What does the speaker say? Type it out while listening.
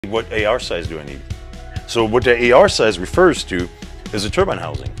What AR size do I need? So what the AR size refers to is a turbine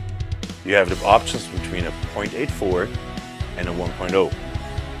housing. You have the options between a 0.84 and a 1.0.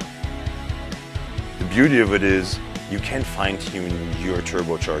 The beauty of it is you can fine-tune your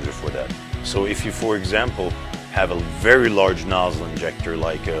turbocharger for that. So if you, for example, have a very large nozzle injector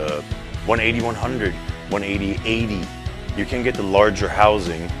like a 180-100, 180-80, you can get the larger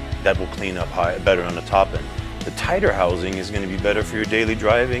housing that will clean up better on the top end. The tighter housing is going to be better for your daily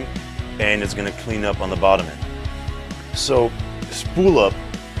driving, and it's going to clean up on the bottom end. So spool up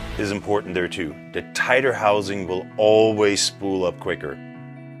is important there too. The tighter housing will always spool up quicker.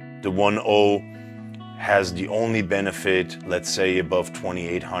 The 1.0 has the only benefit, let's say above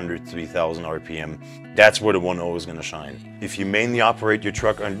 2,800, 3,000 RPM. That's where the 1.0 is going to shine. If you mainly operate your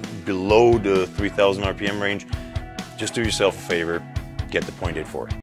truck below the 3,000 RPM range, just do yourself a favor, get the 0.84.